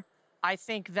future, I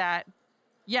think that,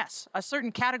 yes, a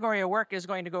certain category of work is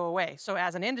going to go away. So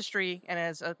as an industry and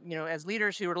as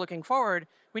leaders who are looking forward,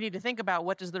 we need to think about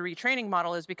what does the retraining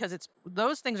model is, because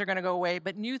those things are going to go away,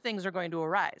 but new things are going to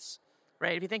arise,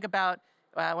 right? If you think about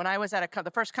when I was at the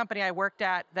first company I worked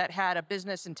at that had a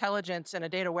business intelligence and a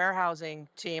data warehousing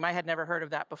team, I had never heard of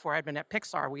that before. I'd been at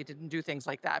Pixar. We didn't do things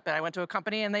like that. But I went to a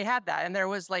company and they had that. And there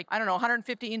was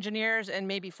 150 engineers and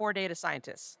maybe 4 data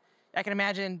scientists. I can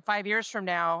imagine 5 years from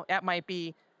now, that might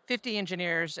be 50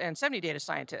 engineers and 70 data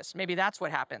scientists. Maybe that's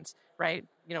what happens, right?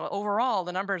 Overall,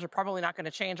 the numbers are probably not going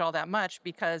to change all that much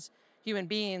because human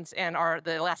beings and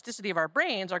the elasticity of our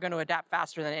brains are going to adapt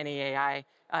faster than any AI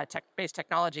based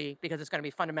technology, because it's going to be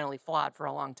fundamentally flawed for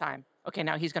a long time. Okay,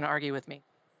 now he's going to argue with me.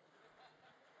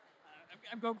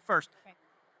 I'm going first. Okay.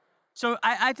 So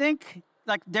I think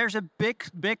there's a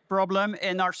big problem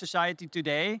in our society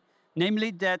today, namely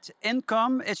that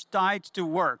income is tied to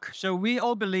work. So we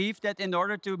all believe that in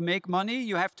order to make money,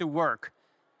 you have to work.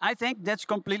 I think that's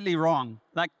completely wrong.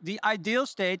 The ideal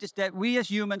state is that we as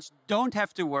humans don't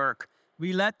have to work.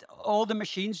 We let all the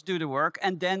machines do the work,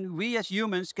 and then we as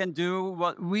humans can do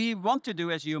what we want to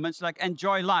do as humans, like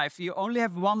enjoy life. You only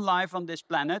have one life on this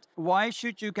planet. Why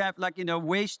should you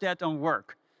waste that on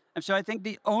work? And so I think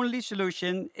the only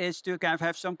solution is to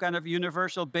have some kind of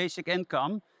universal basic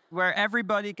income where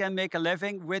everybody can make a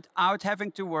living without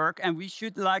having to work. And we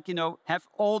should have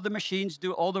all the machines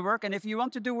do all the work. And if you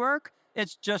want to do work,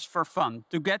 it's just for fun,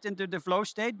 to get into the flow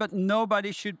state, but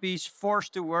nobody should be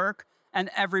forced to work. And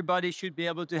everybody should be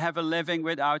able to have a living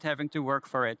without having to work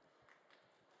for it.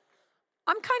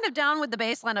 I'm kind of down with the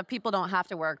baseline of people don't have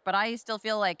to work, but I still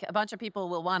feel like a bunch of people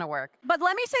will want to work. But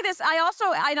let me say this.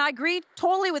 I agree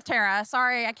totally with Tara.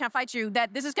 Sorry, I can't fight you,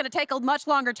 that this is going to take a much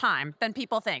longer time than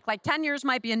people think. 10 years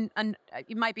might be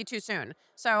it might be too soon.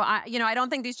 So I don't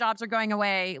think these jobs are going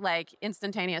away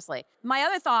instantaneously. My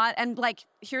other thought, and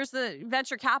here's the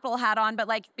venture capital hat on, but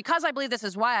because I believe this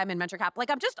is why I'm in venture capital,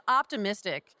 I'm just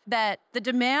optimistic that the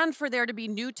demand for there to be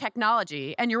new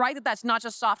technology, and you're right that that's not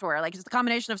just software, it's the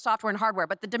combination of software and hardware,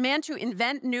 but the demand to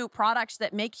invent new products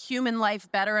that make human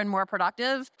life better and more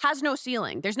productive has no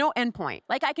ceiling. There's no endpoint.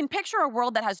 I can picture a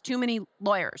world that has too many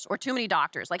lawyers or too many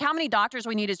doctors. How many doctors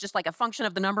we need is just a function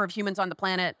of the number of humans on the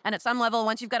planet. And at some level,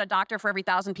 once you've got a doctor for every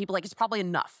 1,000 people, it's probably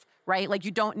enough, right?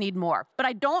 You don't need more. But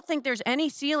I don't think there's any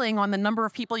ceiling on the number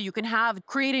of people you can have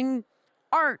creating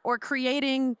art or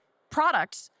creating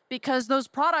products, because those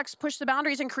products push the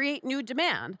boundaries and create new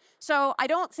demand. So I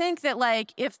don't think that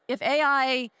if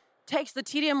AI takes the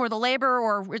tedium or the labor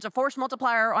or it's a force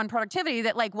multiplier on productivity,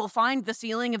 that we'll find the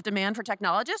ceiling of demand for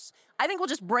technologists. I think we'll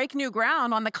just break new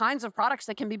ground on the kinds of products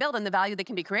that can be built and the value that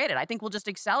can be created. I think we'll just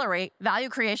accelerate value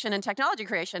creation and technology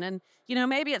creation. And,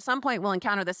 maybe at some point we'll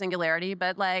encounter the singularity,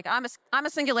 but I'm a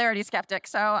singularity skeptic.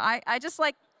 So I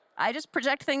just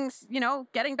project things,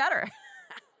 getting better.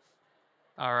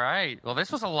 All right. Well, this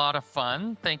was a lot of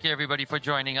fun. Thank you, everybody, for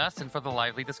joining us and for the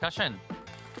lively discussion.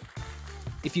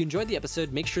 If you enjoyed the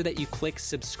episode, make sure that you click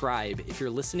subscribe if you're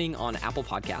listening on Apple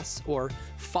Podcasts, or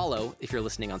follow if you're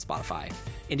listening on Spotify.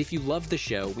 And if you love the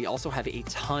show, we also have a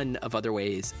ton of other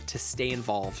ways to stay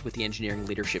involved with the engineering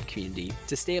leadership community.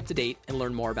 To stay up to date and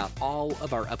learn more about all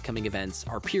of our upcoming events,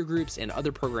 our peer groups, and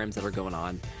other programs that are going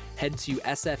on, head to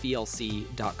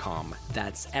sfelc.com.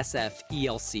 That's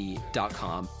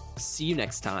sfelc.com. See you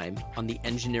next time on the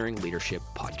Engineering Leadership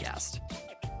Podcast.